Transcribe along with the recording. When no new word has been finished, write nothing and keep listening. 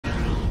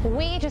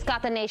We just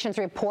got the nation's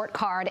report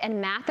card, and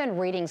math and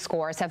reading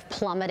scores have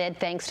plummeted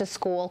thanks to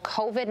school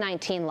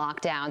COVID-19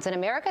 lockdowns. And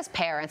America's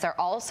parents are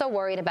also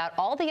worried about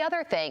all the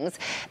other things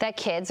that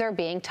kids are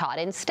being taught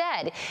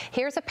instead.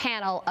 Here's a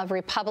panel of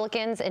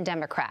Republicans and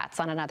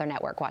Democrats on another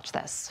network. Watch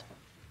this.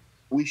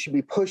 We should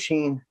be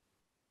pushing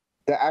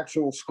the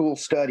actual school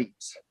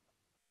studies,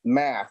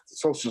 math,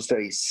 social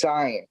studies,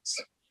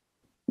 science,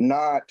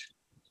 not,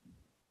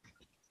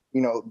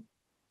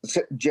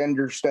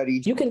 gender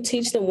studies. You can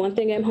teach them one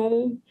thing at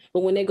home, but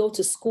when they go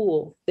to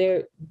school,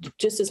 they're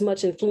just as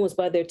much influenced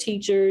by their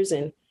teachers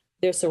and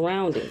their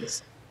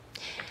surroundings.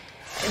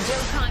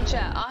 Joe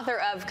Concha,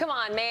 author of Come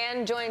On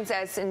Man, joins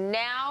us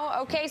now.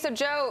 Okay, so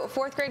Joe,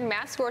 fourth grade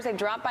math scores have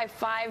dropped by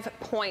 5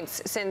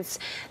 points since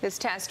this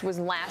test was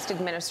last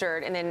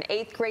administered. And then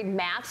eighth grade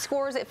math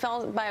scores, it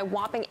fell by a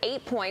whopping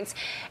 8 points.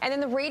 And then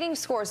the reading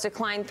scores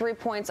declined 3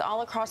 points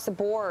all across the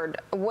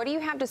board. What do you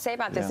have to say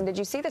about this? And did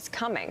you see this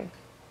coming?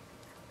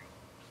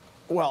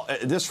 Well,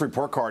 this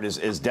report card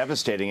is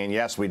devastating, and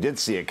yes, we did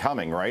see it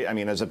coming, right? I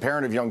mean, as a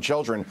parent of young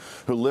children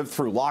who lived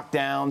through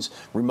lockdowns,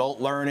 remote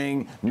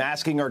learning,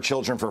 masking our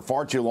children for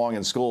far too long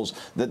in schools,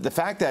 the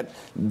fact that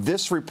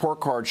this report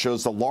card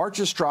shows the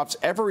largest drops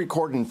ever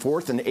recorded in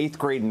fourth and eighth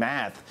grade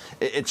math,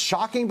 it's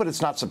shocking, but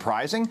it's not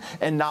surprising.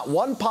 And not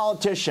one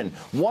politician,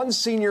 one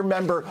senior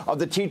member of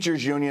the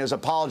teachers union has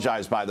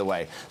apologized, by the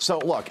way. So,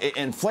 look,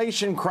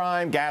 inflation,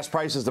 crime, gas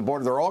prices, the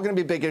border, they're all going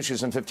to be big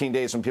issues in 15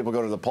 days when people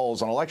go to the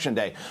polls on Election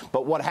Day.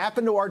 But what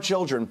happened to our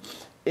children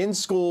in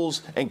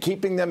schools and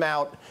keeping them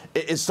out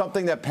is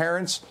something that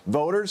parents,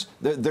 voters,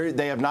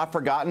 they have not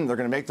forgotten. They're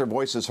going to make their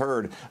voices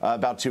heard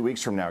about 2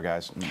 weeks from now,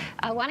 guys.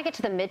 I want to get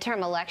to the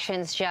midterm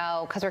elections,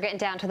 Joe, because we're getting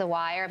down to the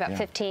wire, about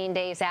 15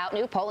 days out.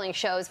 New polling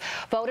shows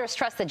voters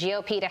trust the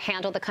GOP to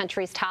handle the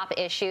country's top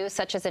issues,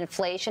 such as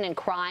inflation and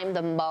crime,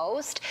 the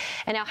most.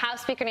 And now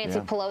House Speaker Nancy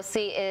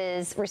Pelosi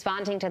is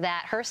responding to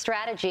that. Her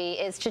strategy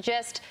is to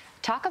just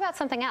talk about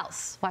something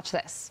else. Watch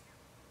this.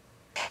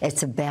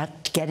 It's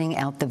about getting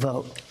out the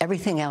vote.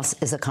 Everything else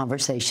is a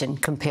conversation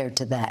compared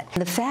to that.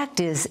 The fact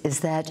is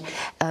that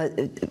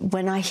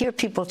when I hear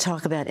people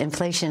talk about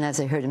inflation, as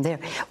I heard him there,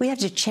 we have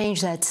to change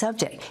that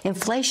subject.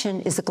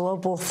 Inflation is a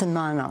global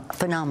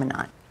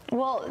phenomenon.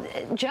 Well,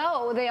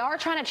 Joe, they are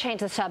trying to change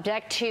the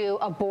subject to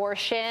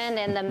abortion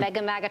and the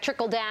mega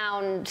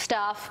trickle-down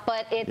stuff,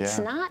 but it's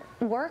not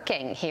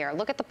working here.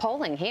 Look at the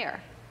polling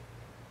here.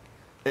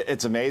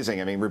 It's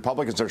amazing. I mean,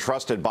 Republicans are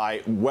trusted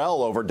by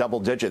well over double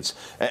digits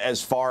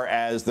as far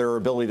as their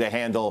ability to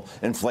handle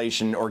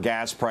inflation or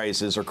gas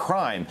prices or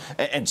crime.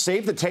 And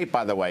save the tape,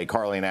 by the way,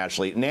 Carly and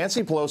Ashley.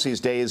 Nancy Pelosi's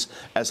days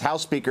as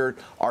House Speaker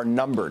are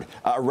numbered.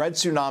 A red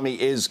tsunami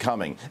is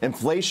coming.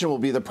 Inflation will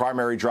be the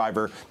primary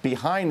driver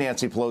behind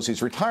Nancy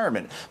Pelosi's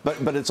retirement.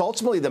 But it's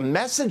ultimately the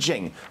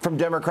messaging from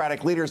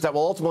Democratic leaders that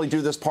will ultimately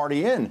do this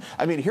party in.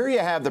 I mean, here you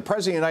have the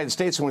President of the United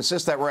States who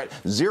insists that we're at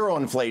zero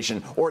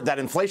inflation or that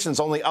inflation's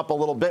only up a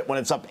little bit when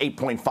it's up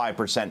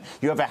 8.5%.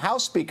 You have a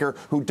House Speaker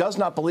who does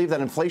not believe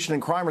that inflation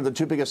and crime are the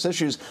two biggest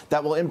issues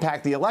that will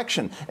impact the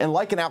election. And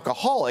like an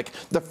alcoholic,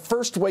 the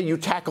first way you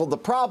tackle the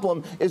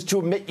problem is to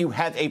admit you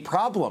have a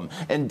problem.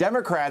 And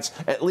Democrats,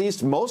 at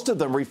least most of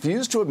them,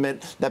 refuse to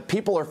admit that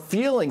people are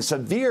feeling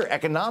severe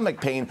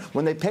economic pain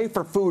when they pay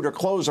for food or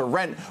clothes or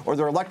rent or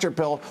their electric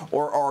bill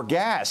or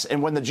gas.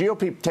 And when the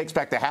GOP takes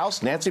back the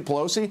House, Nancy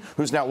Pelosi,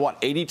 who's now,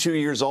 82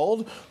 years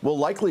old, will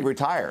likely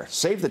retire.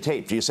 Save the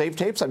tape. Do you save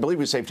tapes? I believe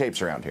we save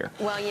tapes around here.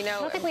 Well, I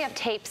don't think we have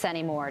tapes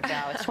anymore,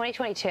 Joe. It's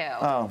 2022.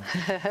 Oh,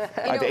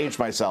 I've aged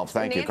myself.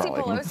 Thank you,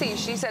 Carly. Nancy Pelosi,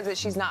 she says that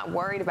she's not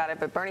worried about it,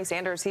 but Bernie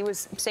Sanders, he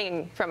was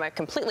singing from a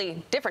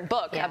completely different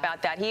book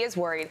about that. He is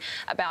worried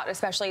about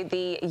especially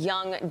the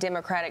young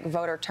Democratic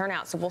voter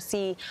turnout. So we'll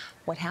see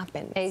what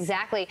happens.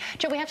 Exactly.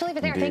 Joe, we have to leave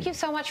it there. Indeed. Thank you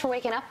so much for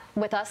waking up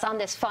with us on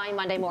this fine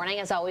Monday morning.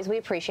 As always, we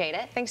appreciate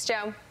it. Thanks,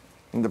 Joe.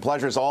 The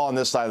pleasure is all on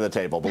this side of the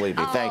table, believe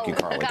me. Thank you,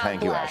 Carly. God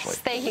Thank you, bless. Ashley.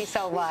 Thank you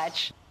so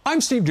much. I'm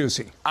Steve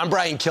Ducey. I'm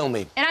Brian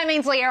Kilmeade. And I'm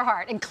Ainsley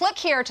Earhart. And click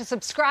here to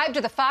subscribe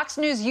to the Fox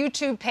News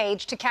YouTube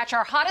page to catch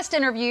our hottest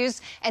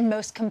interviews and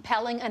most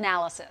compelling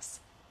analysis.